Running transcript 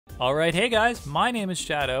Alright, hey guys, my name is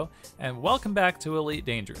Shadow, and welcome back to Elite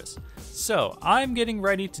Dangerous. So, I'm getting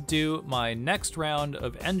ready to do my next round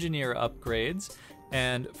of engineer upgrades,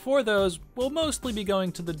 and for those, we'll mostly be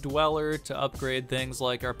going to the Dweller to upgrade things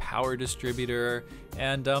like our power distributor,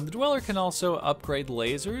 and the Dweller can also upgrade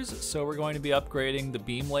lasers, so we're going to be upgrading the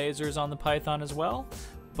beam lasers on the Python as well.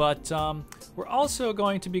 But we're also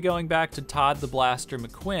going to be going back to Todd the Blaster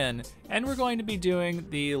McQuinn, and we're going to be doing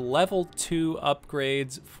the level 2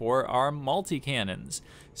 upgrades for our multicannons.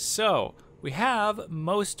 So we have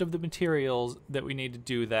most of the materials that we need to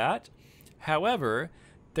do that. However,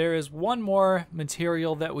 there is one more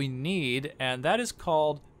material that we need, and that is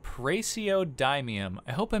called Praseodymium.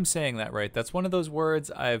 I hope I'm saying that right. That's one of those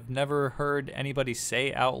words I've never heard anybody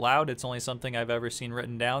say out loud. It's only something I've ever seen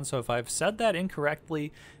written down, so if I've said that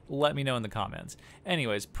incorrectly, let me know in the comments.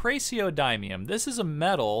 Anyways, Praseodymium. This is a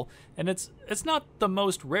metal, and it's not the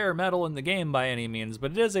most rare metal in the game by any means,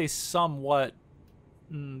 but it is a somewhat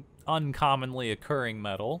uncommonly occurring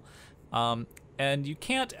metal. And you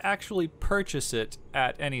can't actually purchase it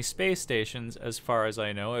at any space stations, as far as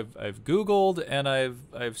I know. I've Googled and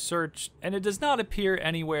I've searched, and it does not appear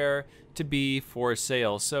anywhere to be for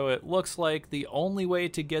sale. So it looks like the only way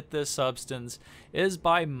to get this substance is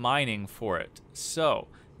by mining for it. So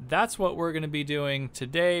that's what we're going to be doing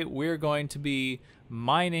today. We're going to be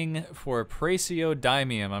mining for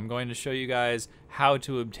Praseodymium. I'm going to show you guys how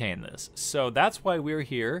to obtain this. So that's why we're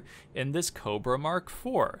here in this Cobra Mark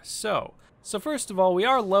IV. So first of all, we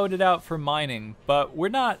are loaded out for mining, but we're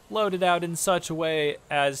not loaded out in such a way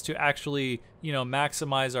as to actually,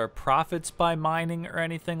 maximize our profits by mining or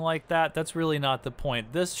anything like that. That's really not the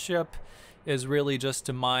point. This ship is really just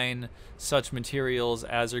to mine such materials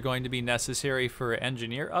as are going to be necessary for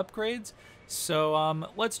engineer upgrades. So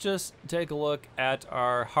let's just take a look at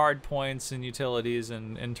our hard points and utilities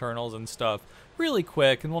and internals and stuff really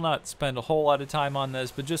quick, and we'll not spend a whole lot of time on this,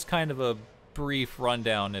 but just kind of a brief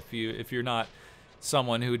rundown if you're not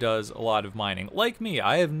someone who does a lot of mining. Like me,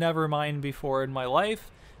 I have never mined before in my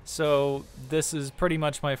life, so this is pretty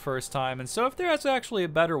much my first time, and so if there's actually a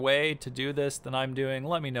better way to do this than I'm doing,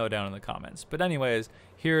 let me know down in the comments. But anyways,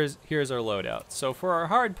 here's our loadout. So for our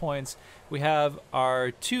hard points, we have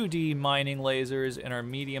our 2D mining lasers and our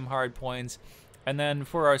medium hard points. And then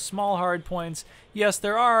for our small hard points, yes,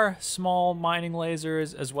 there are small mining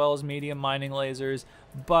lasers as well as medium mining lasers,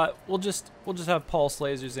 but we'll just have pulse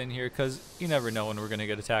lasers in here because you never know when we're going to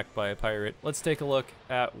get attacked by a pirate. Let's take a look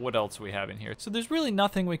at what else we have in here. So there's really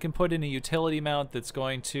nothing we can put in a utility mount that's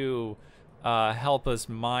going to help us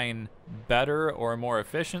mine better or more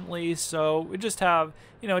efficiently. So we just have,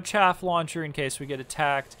 a chaff launcher in case we get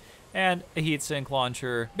attacked, and a heatsink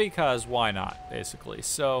launcher because why not, basically.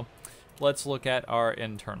 So let's look at our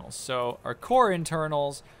internals. So our core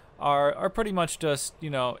internals are pretty much just,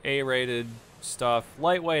 A-rated stuff,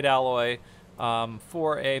 lightweight alloy,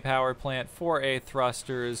 4A power plant, 4A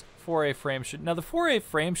thrusters, 4A frame shift. Now the 4A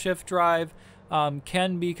frame shift drive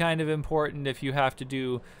can be kind of important if you have to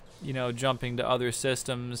do, jumping to other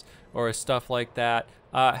systems or stuff like that.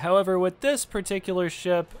 However, with this particular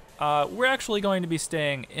ship, we're actually going to be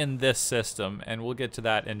staying in this system, and we'll get to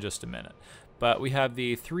that in just a minute. But we have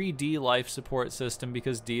the 3D life support system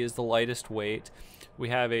because D is the lightest weight. We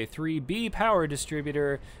have a 3B power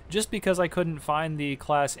distributor just because I couldn't find the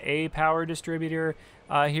Class A power distributor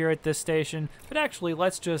here at this station. But actually,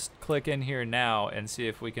 let's just click in here now and see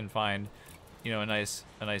if we can find, a nice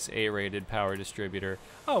A-rated power distributor.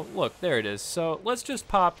 Oh, look, there it is. So let's just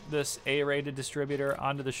pop this A-rated distributor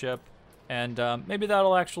onto the ship, and maybe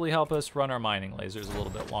that'll actually help us run our mining lasers a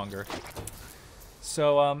little bit longer.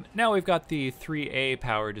 So now we've got the 3A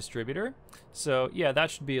power distributor. So yeah,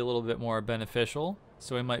 that should be a little bit more beneficial.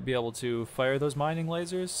 So we might be able to fire those mining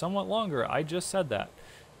lasers somewhat longer. I just said that.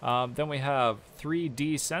 Then we have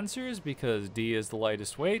 3D sensors because D is the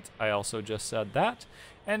lightest weight. I also just said that.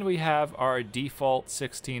 And we have our default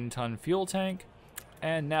 16-ton fuel tank.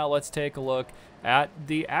 And now let's take a look at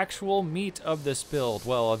the actual meat of this build.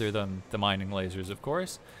 Well, other than the mining lasers, of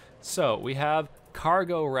course. So we have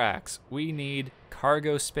cargo racks. We need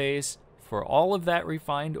cargo space for all of that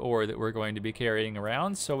refined ore that we're going to be carrying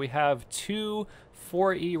around. So we have two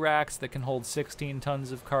 4E racks that can hold 16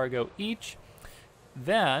 tons of cargo each.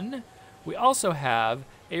 Then we also have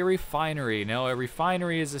a refinery. Now, a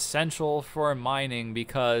refinery is essential for mining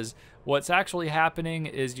because what's actually happening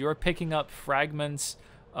is you're picking up fragments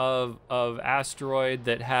of asteroid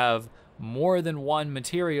that have more than one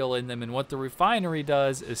material in them, and what the refinery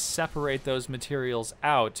does is separate those materials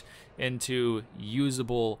out into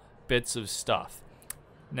usable bits of stuff.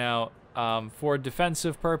 Now, For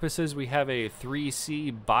defensive purposes, we have a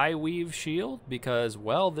 3C bi-weave shield because,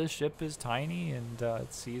 well, this ship is tiny and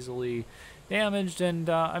it's easily damaged. And,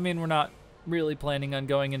 I mean, we're not really planning on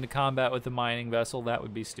going into combat with a mining vessel. That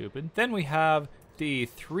would be stupid. Then we have the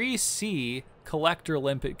 3C collector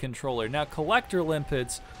limpet controller. Now, collector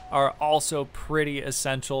limpets are also pretty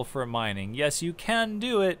essential for mining. Yes, you can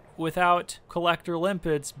do it without collector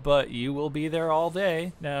limpets, but you will be there all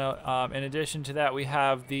day. Now, in addition to that, we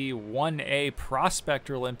have the 1A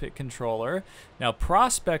prospector limpet controller. Now,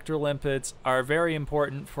 prospector limpets are very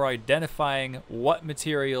important for identifying what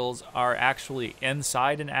materials are actually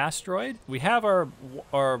inside an asteroid. We have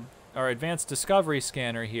our advanced discovery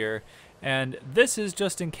scanner here, and this is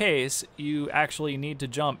just in case you actually need to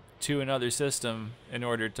jump to another system in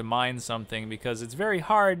order to mine something, because it's very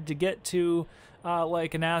hard to get to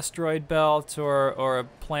like an asteroid belt or a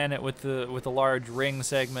planet with a large ring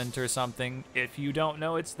segment or something if you don't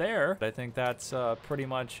know it's there. I think that's pretty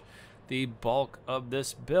much the bulk of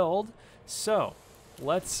this build. So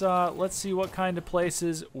let's see what kind of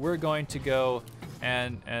places we're going to go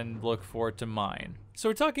and look for to mine. So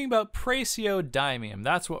we're talking about Praseodymium.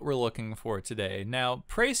 That's what we're looking for today. Now,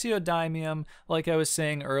 Praseodymium, like I was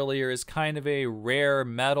saying earlier, is kind of a rare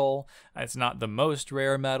metal. It's not the most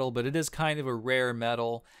rare metal, but it is kind of a rare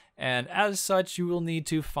metal. And as such, you will need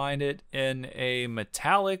to find it in a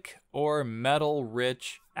metallic or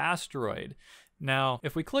metal-rich asteroid. Now,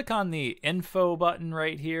 if we click on the info button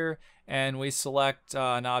right here and we select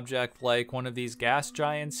an object like one of these gas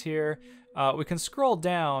giants here, we can scroll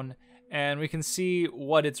down and we can see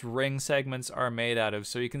what its ring segments are made out of.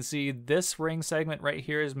 So you can see this ring segment right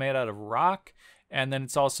here is made out of rock, and then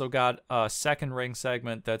it's also got a second ring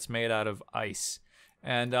segment that's made out of ice.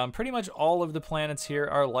 And pretty much all of the planets here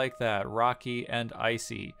are like that, rocky and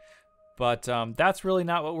icy. But that's really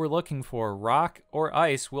not what we're looking for. Rock or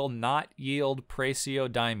ice will not yield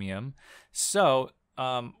Praseodymium. So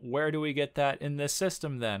where do we get that in this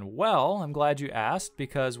system then? Well, I'm glad you asked,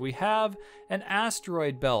 because we have an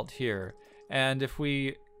asteroid belt here. And if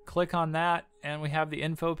we click on that and we have the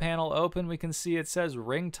info panel open, we can see it says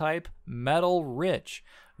ring type metal rich.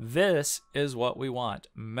 This is what we want,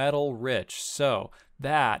 metal rich. So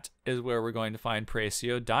that is where we're going to find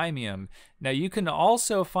Praseodymium. Now, you can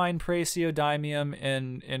also find Praseodymium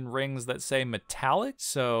in rings that say metallic.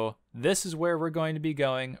 So this is where we're going to be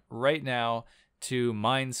going right now to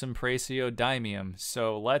mine some Praseodymium.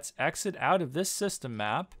 So let's exit out of this system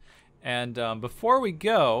map. And before we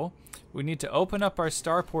go, we need to open up our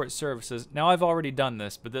starport services. Now, I've already done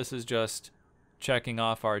this, but this is just checking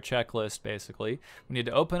off our checklist, basically. We need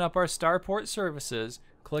to open up our starport services,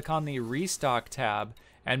 click on the restock tab,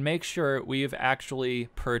 and make sure we've actually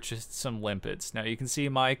purchased some limpets. Now, you can see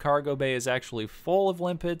my cargo bay is actually full of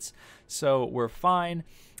limpets, so we're fine.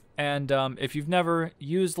 And if you've never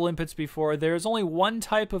used limpets before, there's only one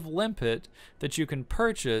type of limpet that you can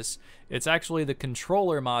purchase. It's actually the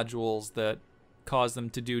controller modules that cause them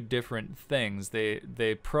to do different things.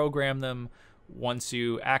 They program them once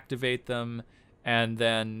you activate them, and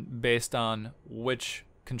then based on which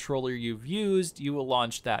controller you've used, you will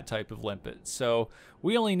launch that type of limpet. So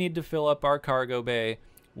we only need to fill up our cargo bay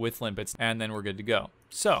with limpets, and then we're good to go.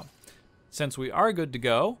 So since we are good to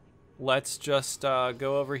go, let's just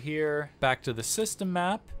go over here back to the system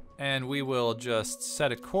map, and we will just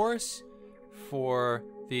set a course for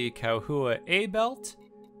the Kauhua A belt,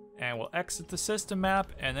 and we'll exit the system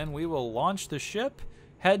map, and then we will launch the ship,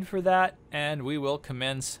 head for that, and we will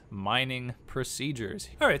commence mining procedures.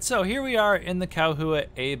 All right, so here we are in the Kauhua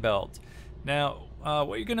A belt. Now,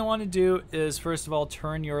 what you're gonna wanna do is, first of all,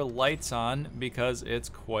 turn your lights on because it's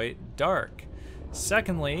quite dark.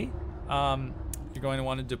 Secondly, you're going to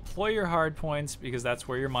want to deploy your hard points because that's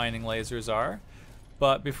where your mining lasers are.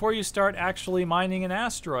 But before you start actually mining an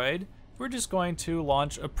asteroid, we're just going to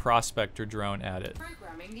launch a prospector drone at it.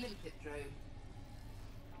 Programming limpet drone.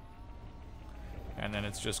 And then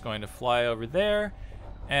it's just going to fly over there.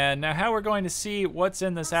 And now how we're going to see what's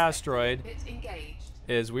in this asteroid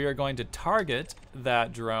is we are going to target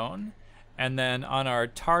that drone, and then on our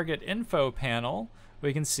target info panel,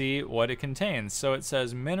 we can see what it contains. So it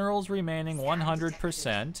says minerals remaining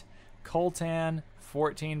 100%, coltan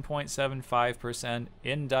 14.75%,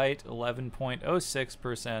 indite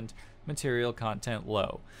 11.06%, material content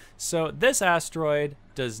low. So this asteroid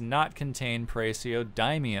does not contain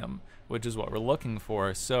Praseodymium, which is what we're looking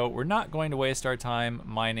for. So we're not going to waste our time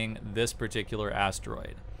mining this particular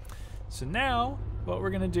asteroid. So now what we're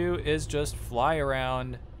gonna do is just fly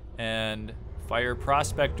around and fire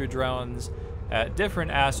prospector drones at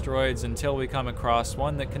different asteroids until we come across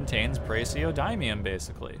one that contains Praseodymium,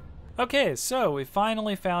 basically. Okay, so we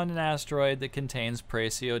finally found an asteroid that contains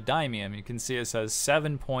Praseodymium. You can see it says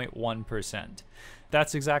 7.1%.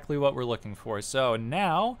 That's exactly what we're looking for. So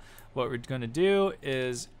now what we're going to do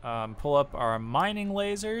is pull up our mining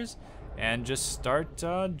lasers and just start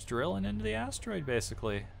drilling into the asteroid,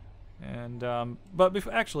 basically. And but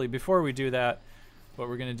before we do that, what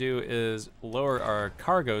we're going to do is lower our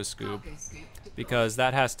cargo scoop, because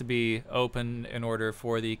that has to be open in order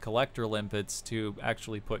for the collector limpets to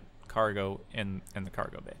actually put cargo in the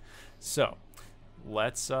cargo bay. So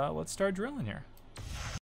let's start drilling here.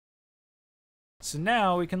 So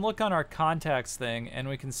now we can look on our contacts thing and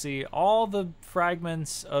we can see all the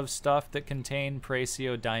fragments of stuff that contain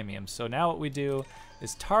Praseodymium. So now what we do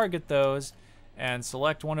is target those and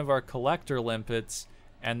select one of our collector limpets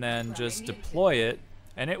and then just deploy it,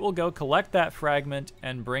 and it will go collect that fragment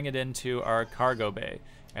and bring it into our cargo bay.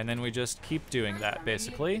 And then we just keep doing that,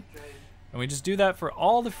 basically. And we just do that for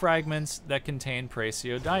all the fragments that contain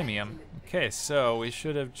Praseodymium. Okay, so we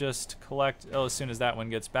should have just as soon as that one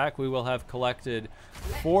gets back, we will have collected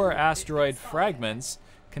 4 asteroid fragments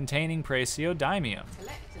containing Praseodymium.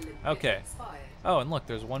 Okay. Oh, and look,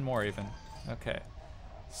 there's one more even. Okay.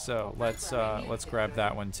 So let's grab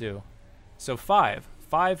that one too. So 5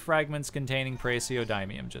 fragments containing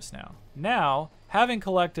Praseodymium just now. Now, having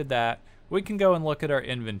collected that, we can go and look at our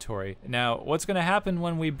inventory. Now, what's going to happen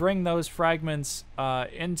when we bring those fragments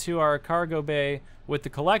into our cargo bay with the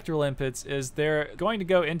collector limpets is they're going to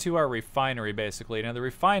go into our refinery, basically. Now, the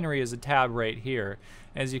refinery is a tab right here.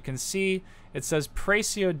 As you can see, it says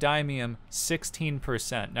Praseodymium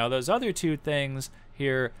 16%. Now, those other two things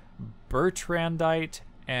here, Bertrandite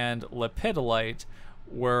and lepidolite,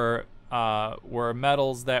 were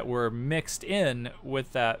metals that were mixed in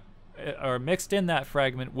with that, or mixed in that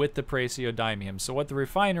fragment with the Praseodymium. So what the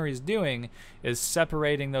refinery is doing is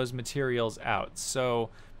separating those materials out. So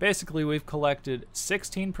basically we've collected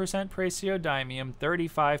 16% Praseodymium,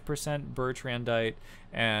 35% Bertrandite,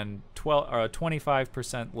 and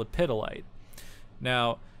 25% lepidolite.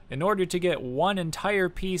 Now, in order to get one entire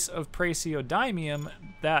piece of Praseodymium,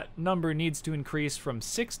 that number needs to increase from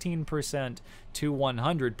 16% to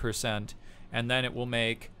 100%, and then it will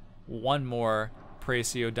make one more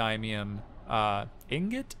Praseodymium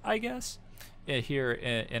ingot, I guess, here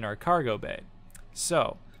in our cargo bay.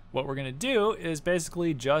 So what we're going to do is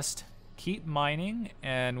basically just keep mining,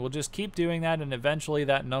 and we'll just keep doing that, and eventually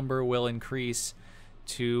that number will increase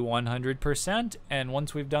to 100%, and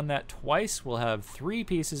once we've done that twice, we'll have 3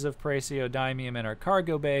 pieces of Praseodymium in our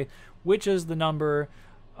cargo bay, which is the number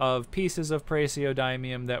of pieces of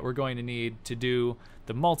Praseodymium that we're going to need to do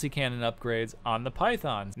the multi-cannon upgrades on the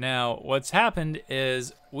Pythons. Now, what's happened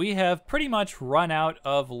is we have pretty much run out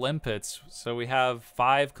of limpets. So we have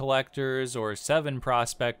 5 collectors or 7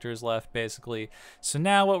 prospectors left, basically. So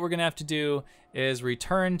now what we're gonna have to do is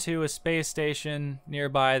return to a space station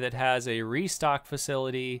nearby that has a restock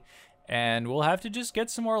facility, and we'll have to just get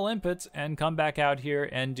some more limpets and come back out here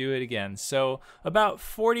and do it again. So about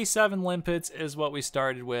 47 limpets is what we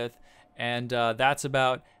started with, and that's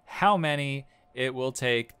about how many it will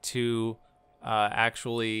take to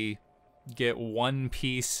actually get one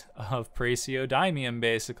piece of Praseodymium,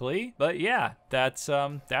 basically. But yeah,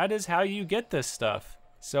 that is how you get this stuff.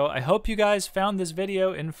 So I hope you guys found this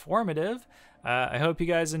video informative. I hope you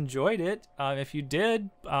guys enjoyed it. If you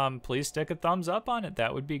did, please stick a thumbs up on it.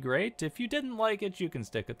 That would be great. If you didn't like it, you can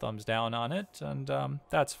stick a thumbs down on it, and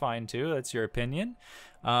that's fine too. That's your opinion.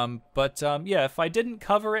 Yeah, if I didn't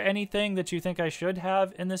cover anything that you think I should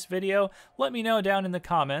have in this video, let me know down in the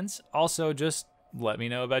comments. Also, just let me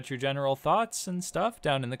know about your general thoughts and stuff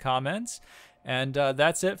down in the comments. And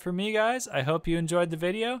that's it for me, guys. I hope you enjoyed the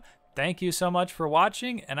video. Thank you so much for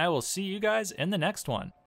watching, and I will see you guys in the next one.